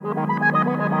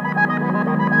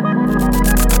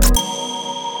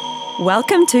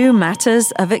Welcome to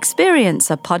Matters of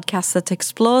Experience, a podcast that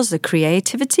explores the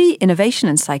creativity, innovation,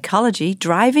 and psychology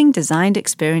driving designed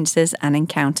experiences and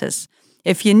encounters.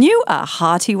 If you're new, a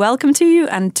hearty welcome to you,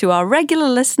 and to our regular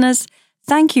listeners,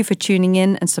 thank you for tuning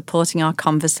in and supporting our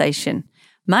conversation.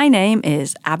 My name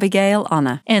is Abigail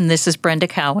Honor. And this is Brenda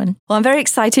Cowan. Well, I'm very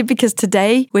excited because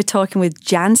today we're talking with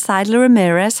Jan Seidler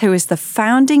Ramirez, who is the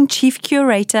founding Chief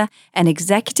Curator and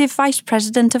Executive Vice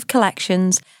President of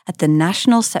Collections at the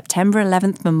National September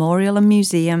 11th Memorial and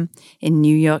Museum in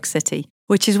New York City,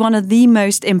 which is one of the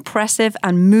most impressive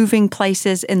and moving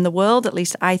places in the world, at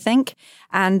least I think,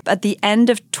 and at the end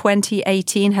of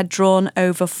 2018 had drawn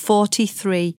over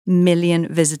 43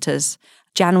 million visitors.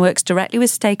 Jan works directly with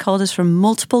stakeholders from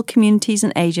multiple communities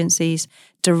and agencies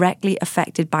directly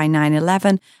affected by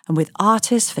 9/11 and with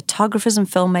artists, photographers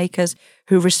and filmmakers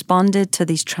who responded to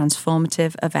these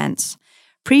transformative events.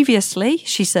 Previously,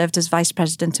 she served as Vice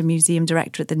President and Museum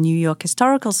Director at the New York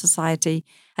Historical Society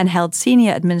and held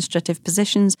senior administrative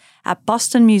positions at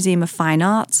Boston Museum of Fine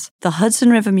Arts, the Hudson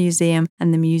River Museum,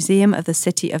 and the Museum of the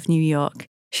City of New York.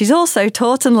 She's also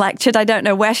taught and lectured, I don't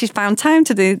know where she's found time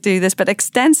to do this, but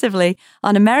extensively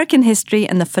on American history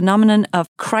and the phenomenon of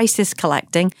crisis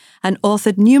collecting, and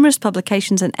authored numerous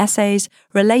publications and essays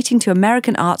relating to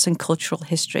American arts and cultural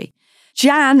history.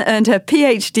 Jan earned her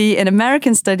PhD in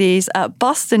American Studies at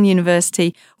Boston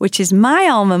University, which is my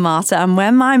alma mater, and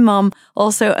where my mom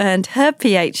also earned her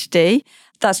PhD.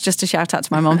 That's just a shout out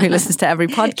to my mom who listens to every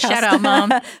podcast. Shout out,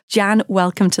 Mom. Jan,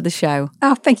 welcome to the show.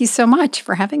 Oh, thank you so much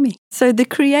for having me. So the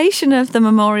creation of the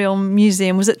Memorial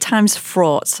Museum was at times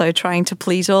fraught, so trying to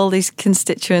please all these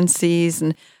constituencies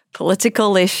and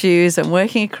political issues and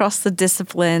working across the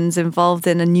disciplines involved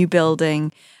in a new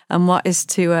building and what is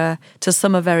to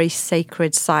some a very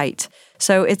sacred site.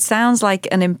 So it sounds like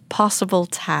an impossible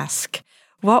task.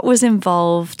 What was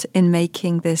involved in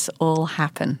making this all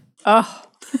happen? Oh,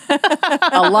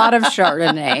 a lot of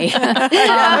Chardonnay.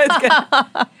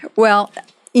 Well,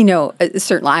 you know,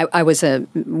 certainly I was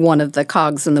one of the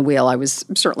cogs in the wheel. I was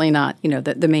certainly not,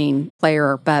 the main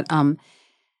player. But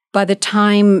by the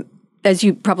time, as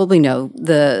you probably know,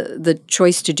 the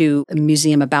choice to do a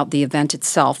museum about the event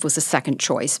itself was the second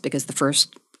choice, because the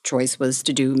first choice was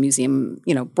to do a museum,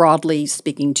 broadly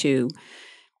speaking to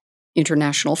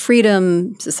international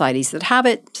freedom, societies that have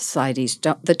it, societies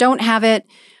that don't have it.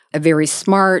 A very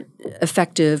smart,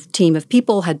 effective team of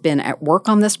people had been at work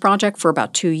on this project for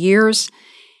about 2 years.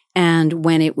 And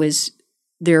when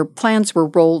their plans were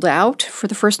rolled out for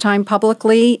the first time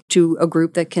publicly to a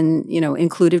group that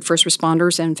included first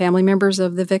responders and family members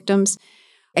of the victims,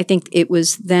 I think it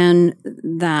was then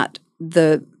that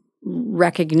the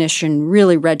recognition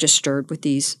really registered with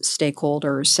these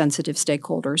stakeholders, sensitive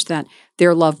stakeholders, that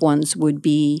their loved ones would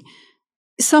be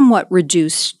somewhat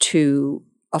reduced to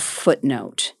a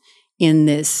footnote in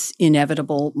this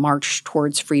inevitable march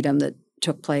towards freedom that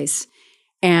took place.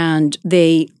 And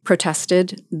they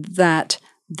protested that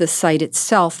the site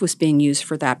itself was being used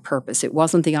for that purpose. It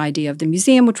wasn't the idea of the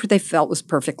museum, which they felt was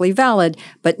perfectly valid,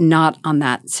 but not on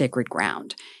that sacred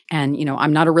ground. And,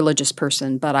 I'm not a religious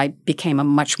person, but I became a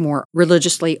much more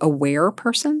religiously aware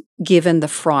person, given the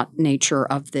fraught nature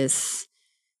of this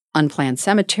unplanned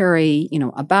cemetery,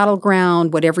 a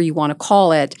battleground, whatever you want to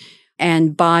call it.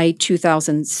 And by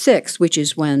 2006, which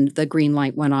is when the green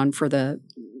light went on for the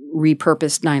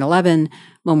repurposed 9/11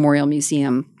 Memorial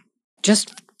Museum,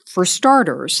 just for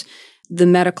starters, the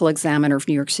medical examiner of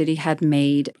New York City had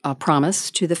made a promise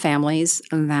to the families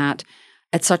that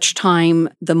at such time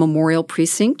the memorial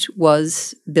precinct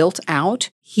was built out,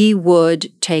 he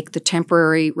would take the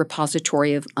temporary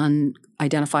repository of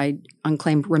unidentified,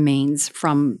 unclaimed remains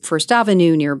from First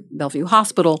Avenue near Bellevue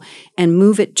Hospital and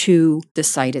move it to the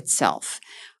site itself.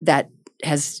 That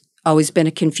has always been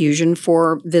a confusion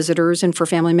for visitors and for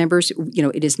family members.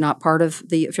 It is not part of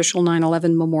the official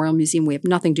 9/11 Memorial Museum. We have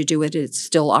nothing to do with it. It's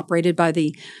still operated by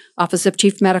the Office of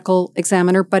Chief Medical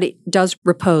Examiner, but it does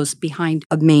repose behind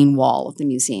a main wall of the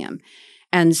museum.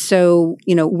 And so,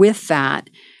 with that,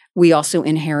 we also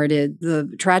inherited the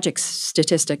tragic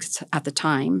statistics at the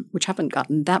time, which haven't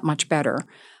gotten that much better.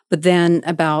 But then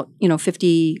about,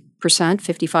 50%,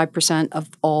 55% of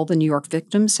all the New York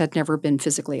victims had never been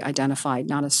physically identified.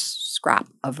 Not a scrap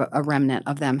of a remnant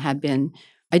of them had been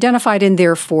identified, and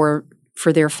therefore,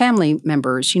 for their family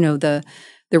members,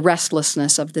 the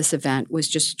restlessness of this event was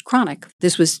just chronic.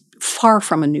 This was far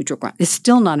from a neutral ground. It's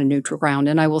still not a neutral ground.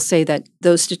 And I will say that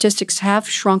those statistics have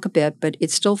shrunk a bit, but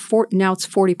it's still now it's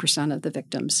 40% of the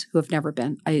victims who have never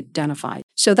been identified.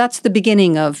 So that's the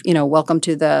beginning of, welcome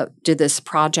to this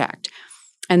project.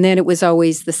 And then it was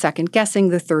always the second guessing,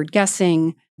 the third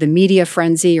guessing. the media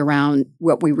frenzy around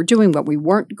what we were doing, what we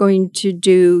weren't going to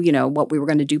do, what we were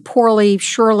going to do poorly,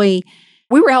 surely.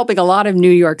 We were helping a lot of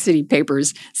New York City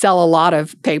papers sell a lot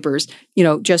of papers,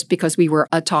 just because we were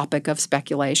a topic of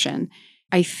speculation.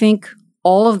 I think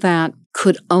all of that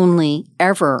could only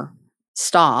ever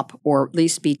stop, or at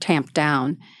least be tamped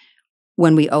down,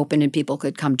 when we opened and people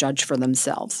could come judge for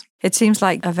themselves. It seems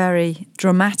like a very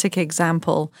dramatic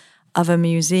example of a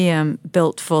museum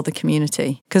built for the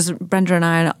community. Because Brenda and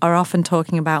I are often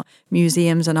talking about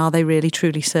museums and are they really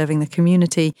truly serving the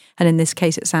community? And in this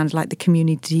case, it sounds like the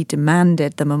community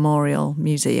demanded the memorial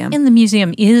museum. And the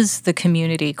museum is the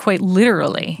community, quite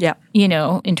literally. Yeah.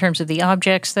 In terms of the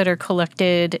objects that are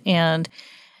collected. And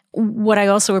what I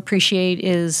also appreciate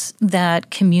is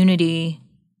that community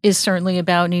is certainly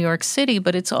about New York City,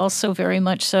 but it's also very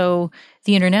much so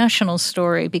the international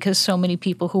story, because so many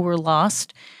people who were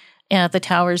lost at the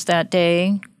towers that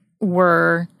day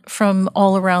were from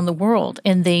all around the world,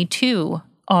 and they too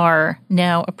are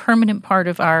now a permanent part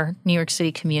of our New York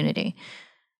City community.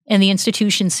 And the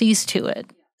institution sees to it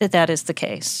that that is the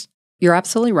case. You're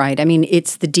absolutely right. I mean,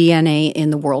 it's the DNA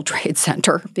in the World Trade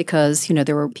Center because,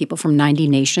 there were people from 90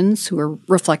 nations who were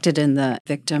reflected in the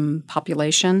victim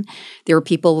population. There were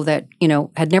people that,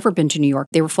 had never been to New York.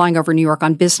 They were flying over New York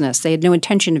on business. They had no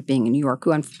intention of being in New York,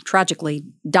 who tragically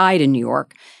died in New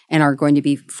York and are going to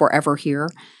be forever here.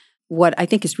 What I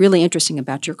think is really interesting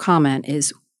about your comment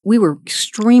is we were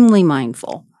extremely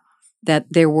mindful that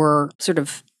there were sort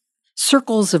of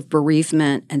circles of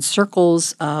bereavement and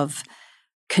circles of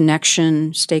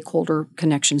stakeholder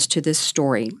connections to this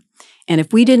story. And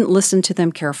if we didn't listen to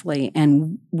them carefully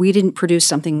and we didn't produce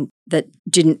something that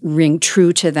didn't ring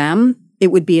true to them, it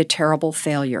would be a terrible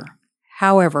failure.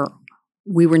 However,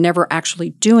 we were never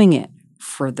actually doing it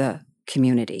for the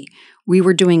community. We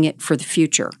were doing it for the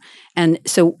future. And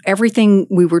so everything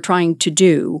we were trying to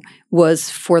do was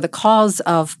for the cause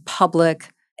of public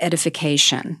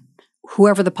edification,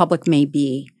 whoever the public may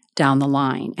be down the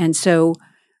line. And so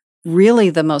really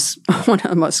one of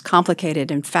the most complicated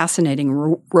and fascinating,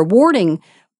 rewarding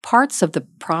parts of the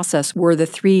process were the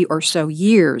 3 or so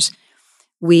years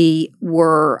we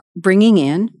were bringing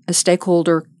in a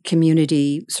stakeholder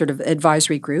community sort of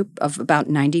advisory group of about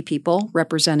 90 people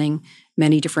representing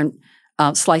many different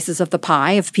slices of the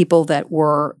pie of people that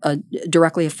were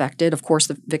directly affected. Of course,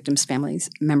 the victims' families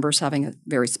members having a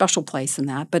very special place in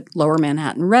that, but Lower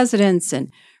Manhattan residents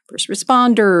and first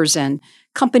responders and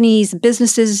companies,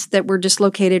 businesses that were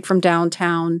dislocated from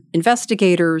downtown,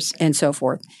 investigators, and so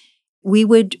forth. We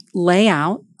would lay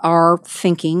out our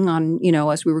thinking on,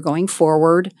 as we were going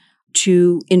forward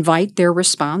to invite their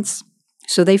response.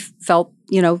 So they felt,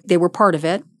 they were part of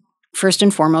it. First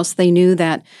and foremost, they knew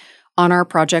that on our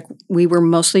project, we were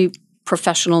mostly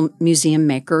professional museum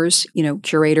makers,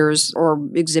 curators or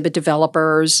exhibit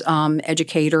developers,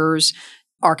 educators,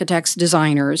 architects,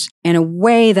 designers. In a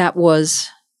way, that was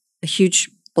a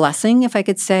huge blessing, if I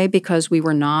could say, because we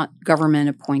were not government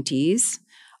appointees.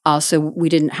 So we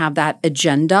didn't have that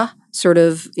agenda sort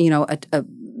of,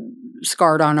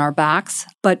 scarred on our backs.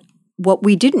 But what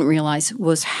we didn't realize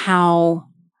was how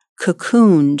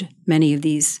cocooned many of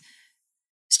these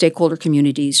stakeholder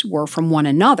communities were from one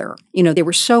another. They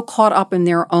were so caught up in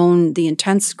the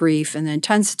intense grief and the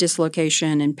intense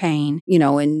dislocation and pain,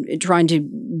 and trying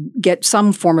to get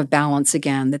some form of balance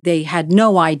again, that they had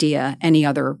no idea any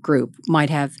other group might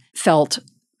have felt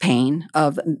pain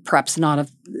of perhaps not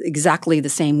of exactly the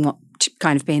same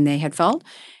kind of pain they had felt.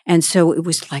 And so it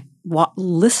was like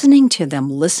listening to them,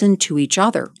 listen to each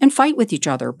other and fight with each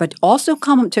other, but also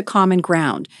come to common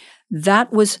ground.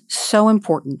 That was so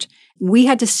important. We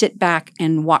had to sit back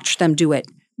and watch them do it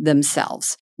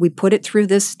themselves. We put it through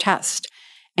this test.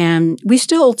 And we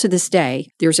still, to this day,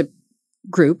 there's a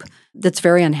group that's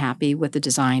very unhappy with the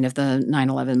design of the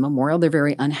 9/11 memorial. They're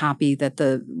very unhappy that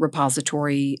the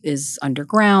repository is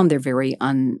underground. They're very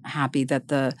unhappy that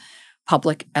the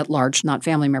public at large, not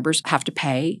family members, have to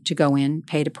pay to go in,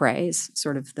 pay to pray is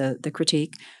sort of the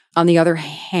critique. On the other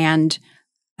hand,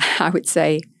 I would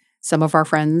say some of our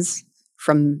friends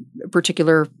from a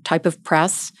particular type of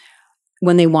press,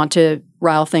 when they want to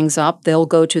rile things up, they'll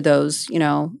go to those,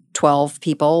 12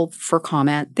 people for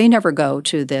comment. They never go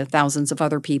to the thousands of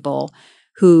other people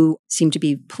who seem to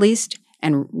be pleased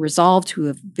and resolved, who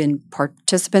have been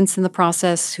participants in the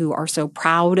process, who are so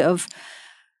proud of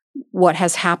what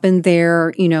has happened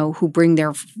there, who bring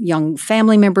their young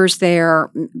family members there,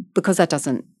 because that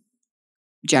doesn't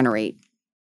generate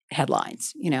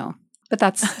headlines, But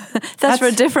that's for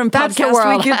a different podcast. That's the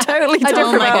world. We could totally talk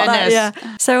Oh my about that. goodness.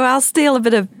 Yeah. So I'll steal a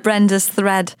bit of Brenda's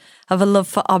thread of a love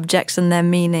for objects and their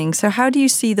meaning. So how do you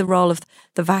see the role of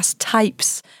the vast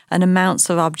types and amounts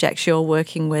of objects you're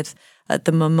working with at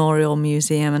the Memorial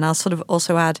Museum? And I'll sort of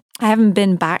also add, I haven't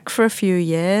been back for a few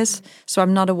years, so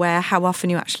I'm not aware how often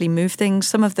you actually move things.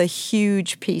 Some of the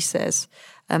huge pieces,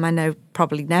 I know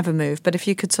probably never move, but if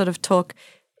you could sort of talk,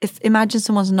 imagine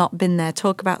someone's not been there,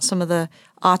 talk about some of the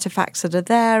artifacts that are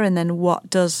there and then what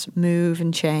does move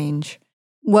and change.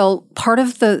 Well, part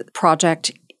of the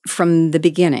project from the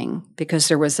beginning, because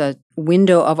there was a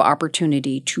window of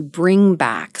opportunity to bring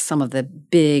back some of the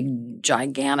big,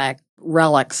 gigantic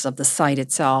relics of the site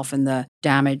itself and the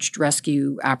damaged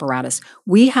rescue apparatus,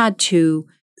 we had to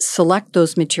select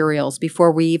those materials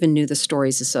before we even knew the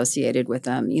stories associated with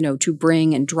them, to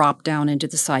bring and drop down into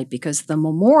the site, because the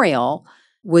memorial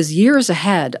was years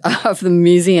ahead of the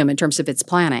museum in terms of its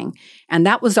planning. And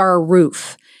that was our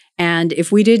roof. And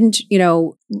if we didn't,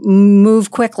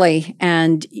 move quickly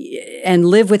and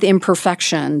live with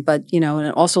imperfection, but,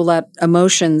 and also let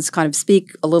emotions kind of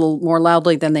speak a little more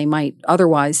loudly than they might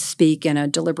otherwise speak in a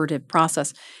deliberative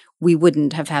process, we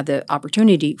wouldn't have had the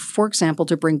opportunity, for example,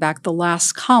 to bring back the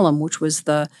last column, which was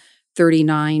the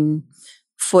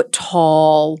 39-foot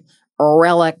tall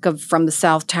relic from the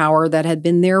South Tower that had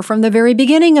been there from the very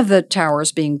beginning of the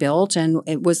towers being built. And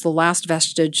it was the last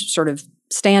vestige sort of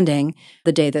standing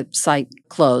the day the site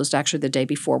closed, actually the day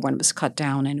before when it was cut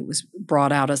down, and it was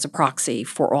brought out as a proxy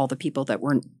for all the people that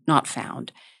were not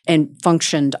found and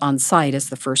functioned on site as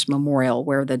the first memorial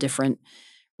where the different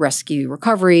rescue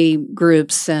recovery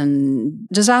groups and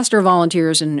disaster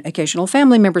volunteers and occasional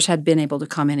family members had been able to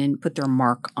come in and put their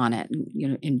mark on it,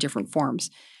 in different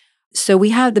forms. So we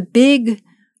had the big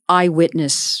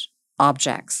eyewitness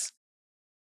objects,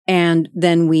 and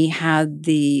then we had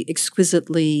the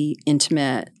exquisitely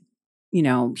intimate,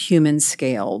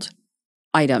 human-scaled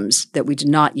items that we did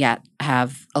not yet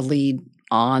have a lead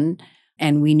on,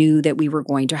 and we knew that we were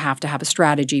going to have a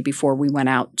strategy before we went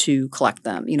out to collect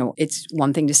them. It's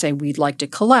one thing to say we'd like to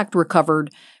collect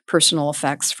recovered personal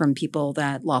effects from people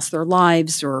that lost their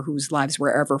lives or whose lives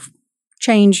were ever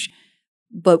changed,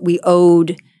 but we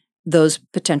owed those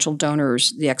potential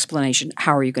donors the explanation,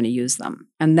 how are you going to use them?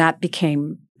 And that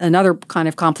became another kind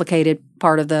of complicated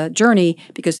part of the journey,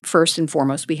 because first and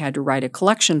foremost, we had to write a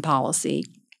collection policy.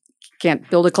 Can't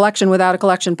build a collection without a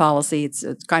collection policy. It's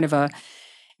kind of a,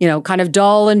 kind of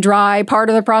dull and dry part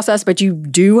of the process, but you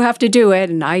do have to do it.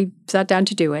 And I sat down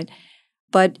to do it.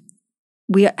 But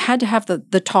we had to have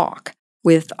the talk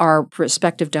with our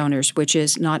prospective donors, which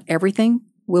is not everything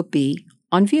will be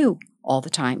on view all the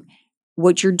time.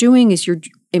 What you're doing is you're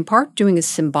in part doing a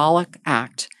symbolic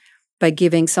act by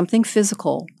giving something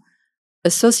physical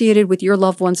associated with your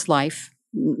loved one's life,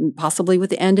 possibly with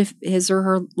the end of his or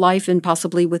her life and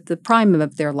possibly with the prime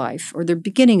of their life or the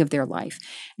beginning of their life.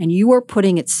 And you are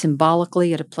putting it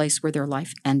symbolically at a place where their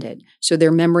life ended. So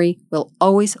their memory will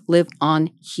always live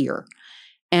on here.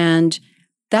 And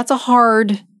that's a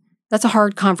hard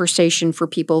conversation for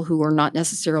people who are not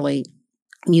necessarily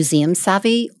museum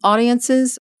savvy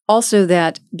audiences. Also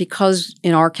that because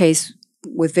in our case,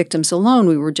 with victims alone,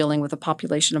 we were dealing with a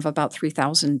population of about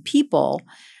 3,000 people,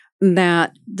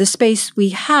 that the space we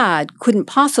had couldn't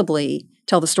possibly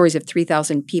tell the stories of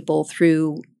 3,000 people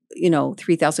through,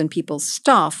 3,000 people's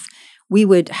stuff. We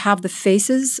would have the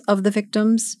faces of the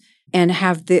victims and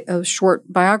have the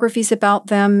short biographies about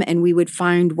them, and we would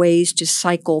find ways to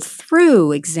cycle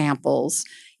through examples,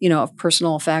 of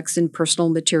personal effects and personal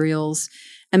materials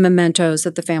and mementos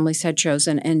that the families had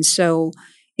chosen. And so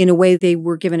in a way, they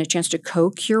were given a chance to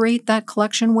co-curate that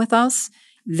collection with us.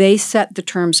 They set the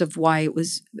terms of why it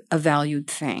was a valued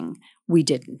thing. We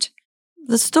didn't.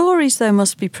 The stories, though,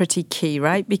 must be pretty key,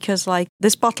 right? Because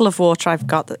this bottle of water I've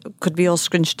got that could be all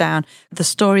scrunched down, the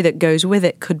story that goes with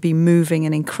it could be moving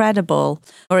and incredible,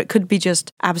 or it could be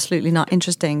just absolutely not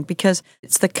interesting, because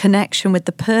it's the connection with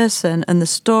the person and the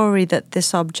story that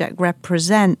this object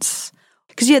represents.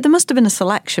 Because there must have been a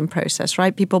selection process,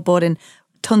 right? People bought in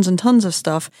tons and tons of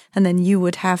stuff, and then you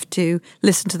would have to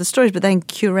listen to the stories, but then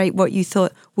curate what you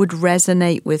thought would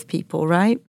resonate with people,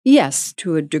 right? Yes,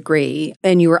 to a degree.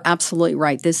 And you are absolutely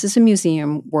right. This is a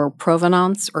museum where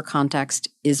provenance or context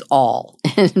is all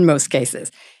in most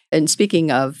cases. And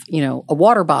speaking of,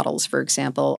 water bottles, for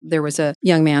example, there was a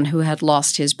young man who had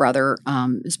lost his brother.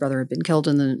 His brother had been killed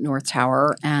in the North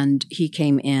Tower, and he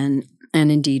came in and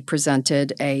indeed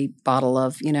presented a bottle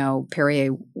of,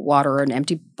 Perrier water, an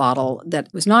empty bottle that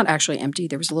was not actually empty.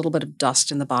 There was a little bit of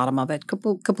dust in the bottom of it,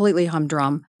 completely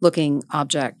humdrum looking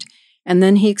object. And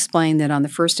then he explained that on the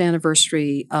first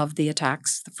anniversary of the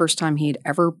attacks, the first time he'd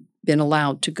ever been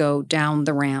allowed to go down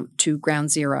the ramp to ground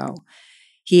zero,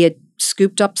 he had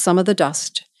scooped up some of the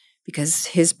dust because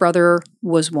his brother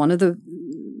was one of the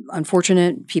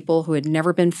unfortunate people who had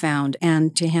never been found,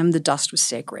 and to him, the dust was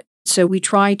sacred. So we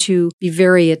try to be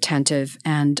very attentive,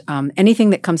 and anything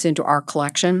that comes into our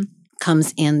collection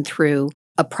comes in through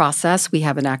a process. We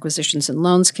have an acquisitions and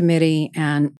loans committee,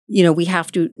 and we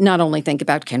have to not only think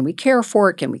about, can we care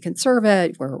for it, can we conserve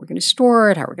it, where are we going to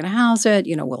store it, how are we going to house it,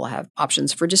 we'll have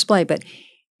options for display, but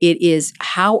it is,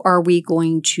 how are we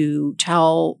going to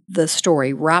tell the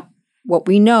story, wrap what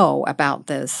we know about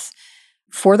this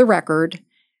for the record,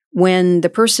 when the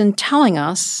person telling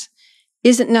us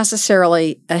isn't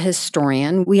necessarily a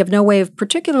historian. We have no way of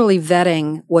particularly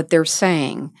vetting what they're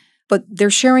saying, but they're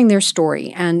sharing their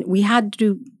story. And we had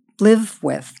to live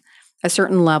with a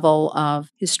certain level of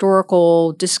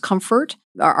historical discomfort.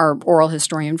 Our oral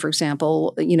historian, for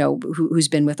example, who's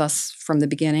been with us from the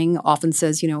beginning, often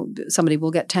says, somebody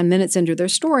will get 10 minutes into their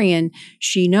story and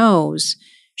she knows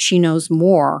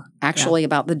more actually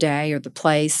about the day or the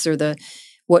place or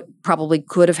what probably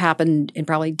could have happened and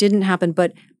probably didn't happen.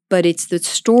 But it's the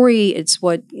story, it's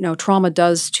what, trauma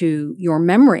does to your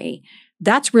memory.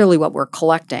 That's really what we're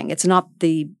collecting. It's not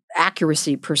the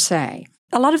accuracy per se.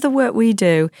 A lot of the work we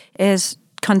do is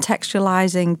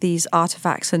contextualizing these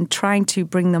artifacts and trying to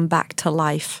bring them back to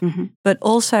life, but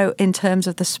also in terms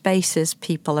of the spaces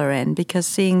people are in, because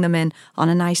seeing them on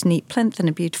a nice, neat plinth in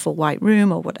a beautiful white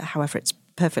room or however it's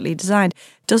perfectly designed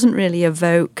doesn't really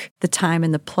evoke the time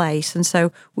and the place. And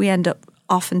so we end up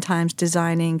oftentimes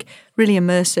designing really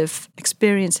immersive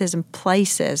experiences and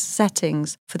places,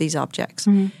 settings for these objects.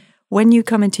 When you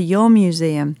come into your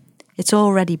museum, it's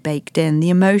already baked in. The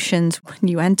emotions when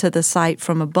you enter the site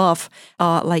from above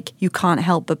are like you can't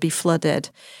help but be flooded.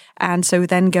 And so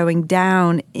then going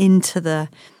down into the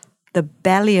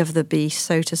belly of the beast,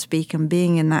 so to speak, and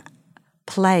being in that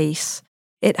place,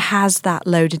 it has that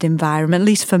loaded environment. At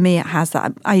least for me, it has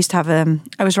that. I used to have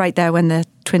I was right there when the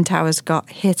Twin Towers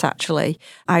got hit, actually.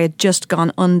 I had just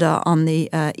gone under on the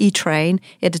E-train.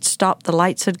 It had stopped. The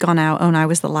lights had gone out, and I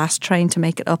was the last train to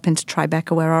make it up into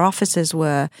Tribeca where our offices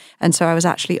were. And so I was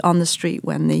actually on the street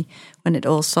when it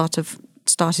all sort of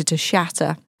started to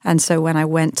shatter. And so when I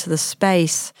went to the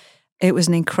space, it was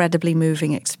an incredibly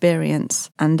moving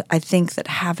experience. And I think that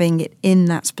having it in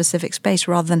that specific space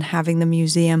rather than having the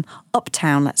museum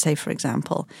uptown, let's say, for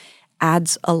example,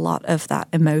 adds a lot of that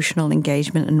emotional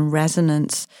engagement and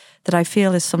resonance that I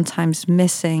feel is sometimes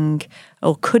missing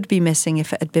or could be missing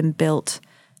if it had been built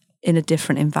in a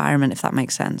different environment, if that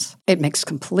makes sense. It makes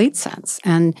complete sense.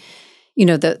 And,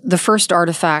 the first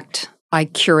artifact I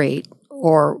curate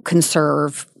or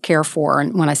conserve, care for,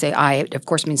 and when I say I, it of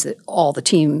course means that all the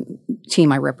team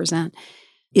I represent,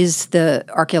 is the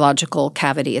archaeological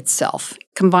cavity itself,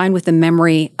 combined with the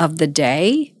memory of the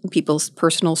day, people's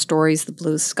personal stories, the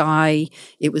blue sky.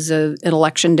 It was an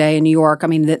election day in New York. I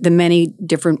mean, the many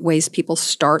different ways people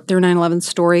start their 9/11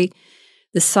 story.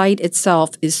 The site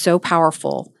itself is so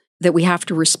powerful that we have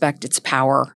to respect its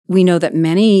power. We know that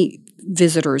many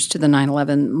visitors to the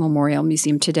 9/11 Memorial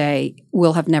Museum today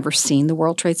will have never seen the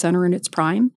World Trade Center in its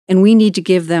prime, and we need to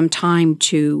give them time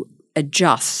to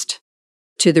adjust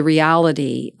to the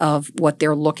reality of what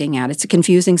they're looking at. It's a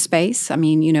confusing space. I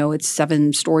mean, it's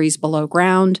 7 stories below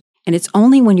ground, and it's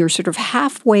only when you're sort of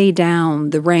halfway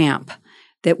down the ramp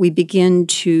that we begin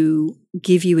to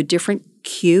give you a different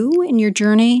cue in your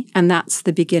journey, and that's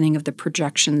the beginning of the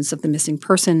projections of the missing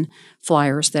person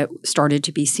flyers that started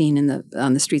to be seen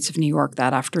on the streets of New York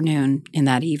that afternoon and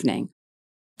that evening.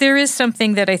 There is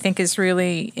something that I think is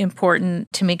really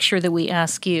important to make sure that we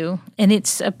ask you, and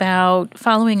it's about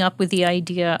following up with the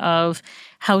idea of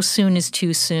how soon is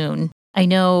too soon. I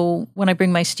know when I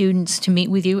bring my students to meet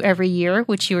with you every year,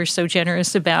 which you are so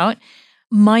generous about,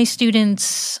 my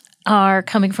students are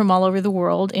coming from all over the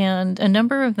world, and a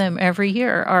number of them every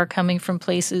year are coming from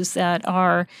places that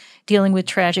are dealing with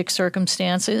tragic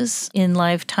circumstances in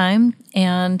lifetime,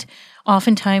 and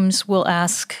oftentimes will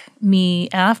ask me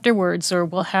afterwards, or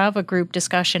we'll have a group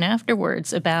discussion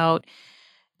afterwards about,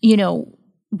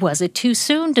 was it too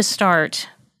soon to start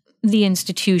the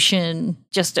institution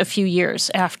just a few years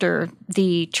after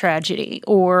the tragedy?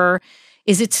 Or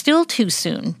is it still too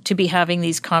soon to be having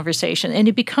these conversations? And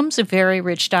it becomes a very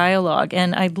rich dialogue.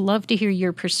 And I'd love to hear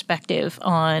your perspective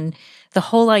on the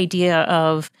whole idea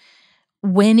of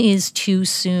when is too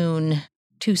soon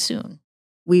too soon?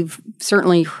 We've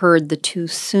certainly heard the too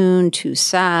soon, too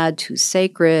sad, too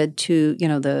sacred, too,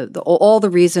 all the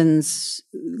reasons,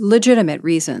 legitimate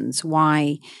reasons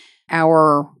why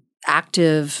our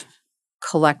active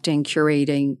collecting,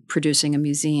 curating, producing a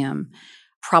museum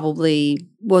probably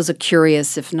was a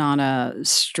curious, if not a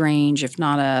strange, if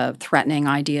not a threatening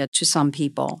idea to some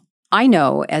people. I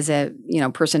know as a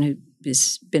person who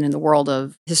has been in the world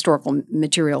of historical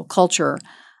material culture,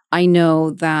 I know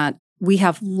that we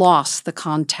have lost the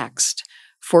context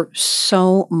for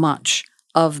so much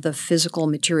of the physical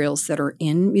materials that are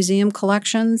in museum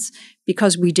collections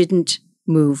because we didn't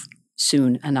move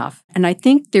soon enough. And I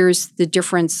think there's the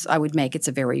difference I would make, it's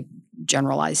a very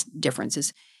generalized difference,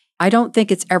 is I don't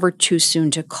think it's ever too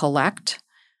soon to collect.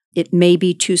 It may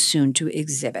be too soon to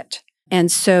exhibit.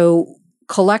 And so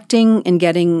collecting and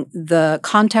getting the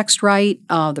context right,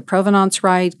 the provenance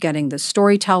right, getting the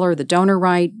storyteller, the donor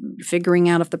right, figuring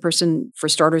out if the person, for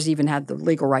starters, even had the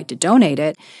legal right to donate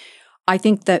it, I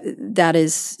think that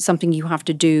is something you have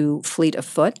to do fleet of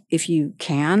foot if you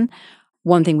can.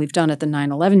 One thing we've done at the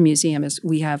 9/11 Museum is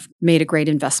we have made a great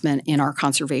investment in our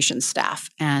conservation staff,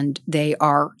 and they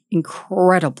are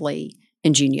incredibly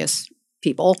ingenious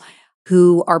people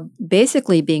who are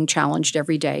basically being challenged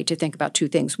every day to think about two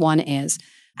things. One is,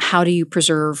 how do you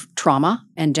preserve trauma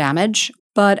and damage?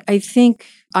 But I think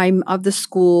I'm of the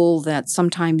school that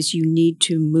sometimes you need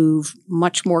to move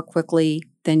much more quickly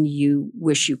than you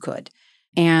wish you could.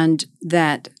 And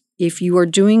that if you are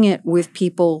doing it with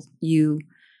people you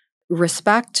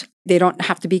respect, they don't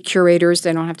have to be curators,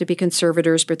 they don't have to be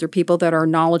conservators, but they're people that are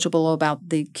knowledgeable about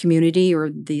the community or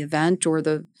the event or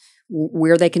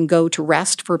where they can go to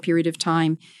rest for a period of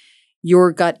time.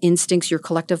 Your gut instincts, your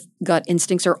collective gut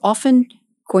instincts are often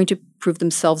going to prove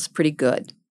themselves pretty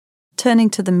good. Turning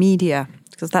to the media,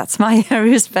 because that's my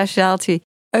area of specialty.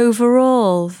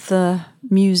 Overall, the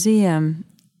museum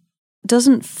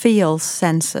doesn't feel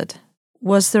censored.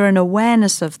 Was there an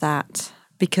awareness of that?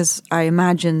 Because I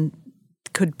imagine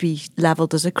it could be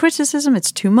leveled as a criticism.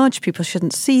 It's too much. People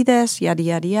shouldn't see this, yada,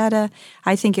 yada, yada.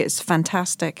 I think it's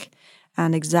fantastic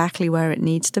and exactly where it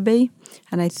needs to be.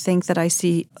 And I think that I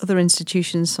see other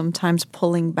institutions sometimes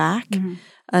pulling back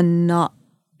and not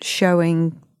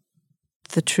showing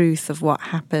the truth of what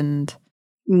happened.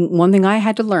 One thing I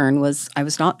had to learn was I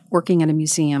was not working at a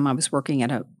museum. I was working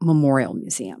at a memorial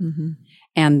museum. Mm-hmm.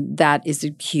 And that is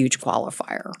a huge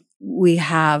qualifier. We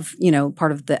have,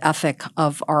 part of the ethic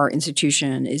of our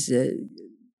institution is an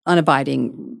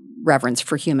unabiding reverence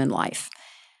for human life.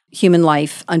 Human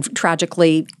life,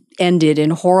 tragically, ended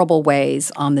in horrible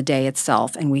ways on the day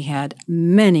itself. And we had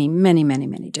many, many, many,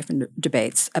 many different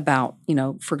debates about,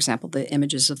 for example, the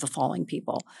images of the falling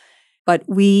people. But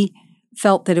we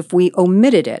felt that if we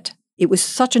omitted it, it was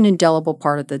such an indelible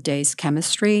part of the day's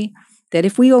chemistry that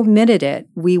if we omitted it,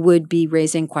 we would be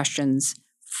raising questions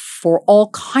for all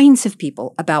kinds of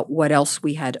people about what else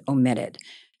we had omitted.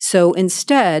 So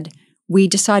instead, we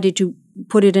decided to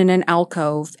put it in an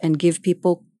alcove and give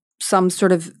people some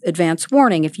sort of advance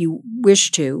warning if you wish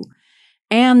to.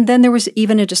 And then there was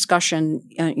even a discussion,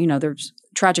 there's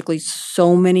tragically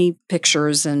so many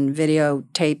pictures and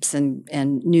videotapes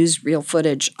and newsreel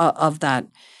footage of that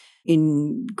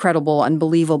incredible,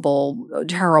 unbelievable,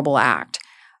 terrible act.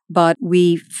 But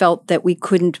we felt that we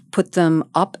couldn't put them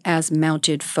up as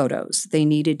mounted photos. They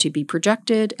needed to be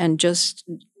projected and just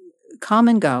come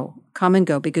and go,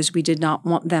 because we did not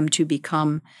want them to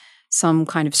become some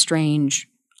kind of strange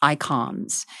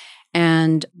icons.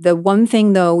 And the one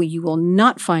thing, though, you will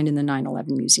not find in the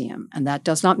 9/11 Museum, and that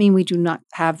does not mean we do not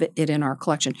have it in our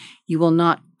collection, you will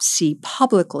not see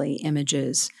publicly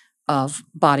images of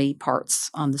body parts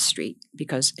on the street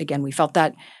because, again, we felt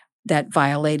that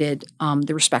violated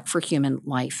the respect for human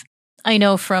life. I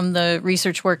know from the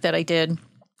research work that I did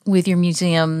with your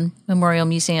museum, Memorial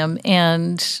Museum,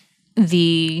 and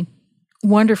the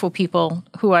wonderful people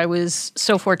who I was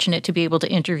so fortunate to be able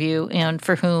to interview and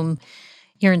for whom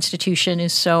your institution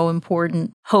is so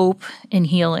important. Hope and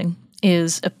healing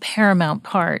is a paramount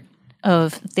part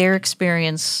of their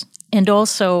experience and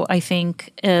also, I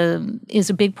think,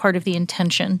 is a big part of the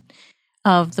intention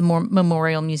of the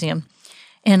Memorial Museum.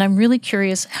 And I'm really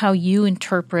curious how you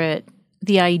interpret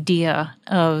the idea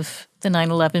of the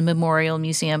 9/11 Memorial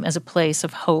Museum as a place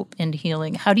of hope and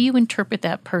healing. How do you interpret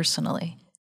that personally?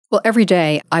 Well, every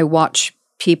day I watch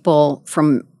people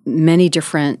from many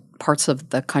different parts of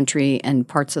the country and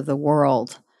parts of the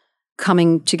world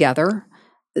coming together.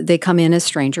 They come in as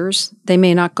strangers. They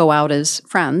may not go out as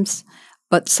friends,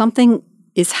 but something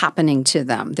is happening to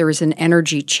them. There is an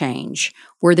energy change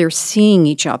where they're seeing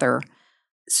each other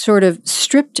sort of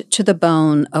stripped to the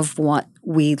bone of what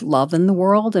we love in the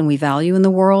world and we value in the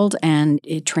world, and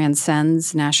it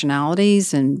transcends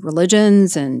nationalities and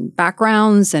religions and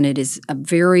backgrounds, and it is a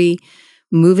very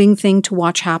moving thing to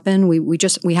watch happen.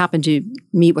 We happened to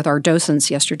meet with our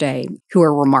docents yesterday, who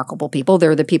are remarkable people.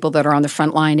 They're the people that are on the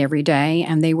front line every day.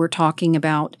 And they were talking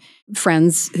about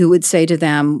friends who would say to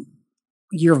them,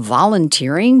 "You're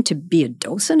volunteering to be a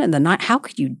docent in the night. How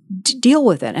could you deal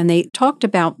with it?" And they talked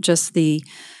about just the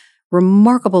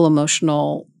remarkable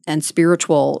emotional and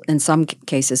spiritual, in some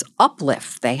cases,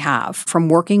 uplift they have from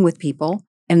working with people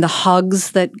and the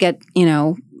hugs that get,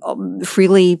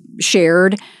 freely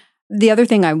shared. The other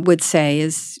thing I would say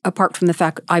is, apart from the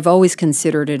fact I've always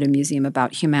considered it a museum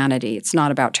about humanity, it's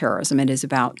not about terrorism. It is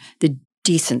about the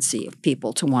decency of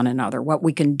people to one another, what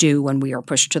we can do when we are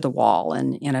pushed to the wall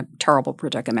and in a terrible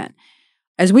predicament.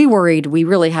 As we worried, we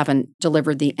really haven't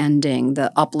delivered the ending,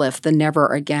 the uplift, the never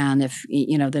again,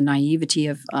 the naivety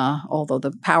of, although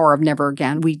the power of never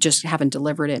again, we just haven't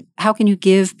delivered it. How can you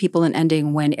give people an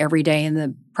ending when every day in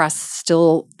the press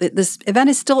this event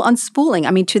is still unspooling?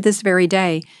 I mean, to this very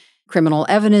day, criminal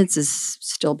evidence is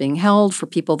still being held for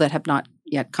people that have not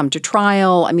yet come to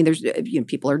trial. I mean, there's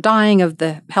people are dying of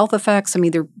the health effects. I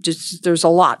mean, there's a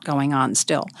lot going on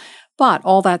still. But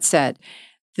all that said,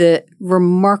 the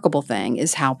remarkable thing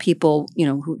is how people,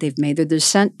 who they've made their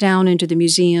descent down into the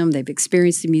museum, they've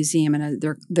experienced the museum, and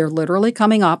they're literally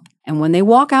coming up. And when they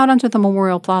walk out onto the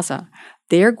Memorial Plaza,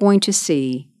 they're going to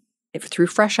see, through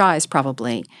fresh eyes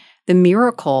probably, the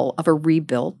miracle of a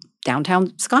rebuilt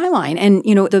downtown skyline and,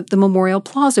 the Memorial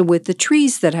Plaza with the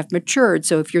trees that have matured.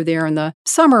 So if you're there in the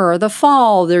summer or the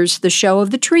fall, there's the show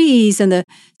of the trees and the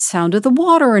sound of the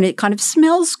water, and it kind of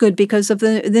smells good because of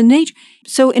the nature.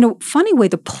 So in a funny way,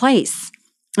 the place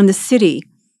and the city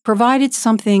provided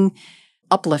something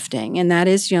uplifting, and that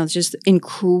is, just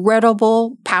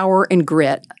incredible power and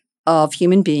grit of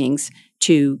human beings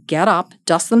to get up,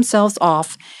 dust themselves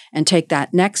off, and take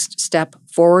that next step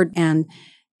forward. And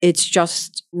it's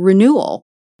just renewal.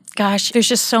 Gosh, there's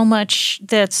just so much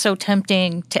that's so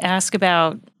tempting to ask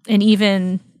about, and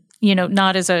even,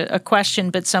 not as a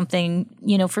question, but something,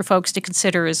 for folks to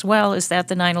consider as well, is that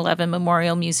the 9/11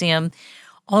 Memorial Museum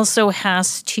also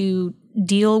has to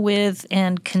deal with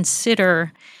and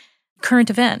consider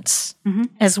current events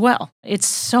as well. It's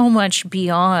so much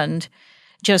beyond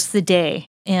just the day.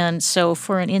 And so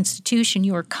for an institution,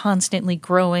 you are constantly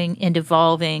growing and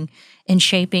evolving and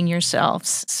shaping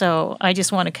yourselves. So I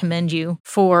just want to commend you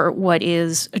for what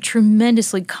is a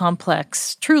tremendously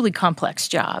complex, truly complex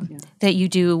job that you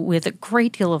do with a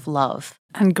great deal of love.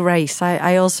 And grace.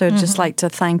 I also just like to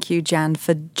thank you, Jan,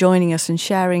 for joining us and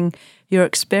sharing your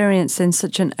experience in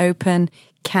such an open,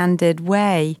 candid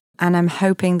way. And I'm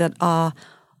hoping that our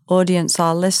audience,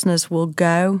 our listeners, will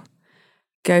go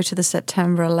to the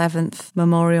September 11th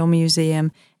Memorial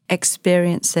Museum,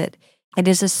 experience it. It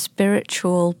is a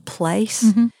spiritual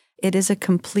place. It is a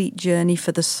complete journey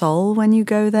for the soul when you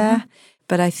go there.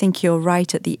 But I think you're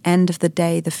right. At the end of the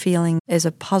day, the feeling is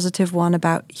a positive one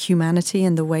about humanity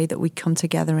and the way that we come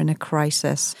together in a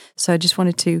crisis. So I just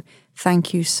wanted to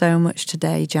thank you so much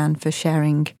today, Jan, for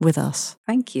sharing with us.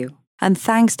 Thank you. And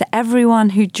thanks to everyone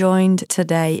who joined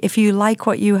today. If you like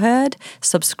what you heard,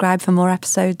 subscribe for more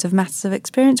episodes of Matters of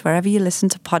Experience wherever you listen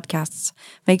to podcasts.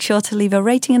 Make sure to leave a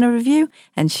rating and a review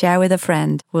and share with a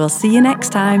friend. We'll see you next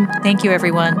time. Thank you,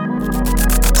 everyone.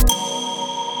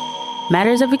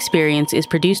 Matters of Experience is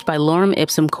produced by Lorem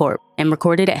Ipsum Corp. and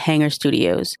recorded at Hangar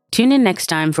Studios. Tune in next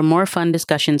time for more fun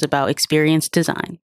discussions about experience design.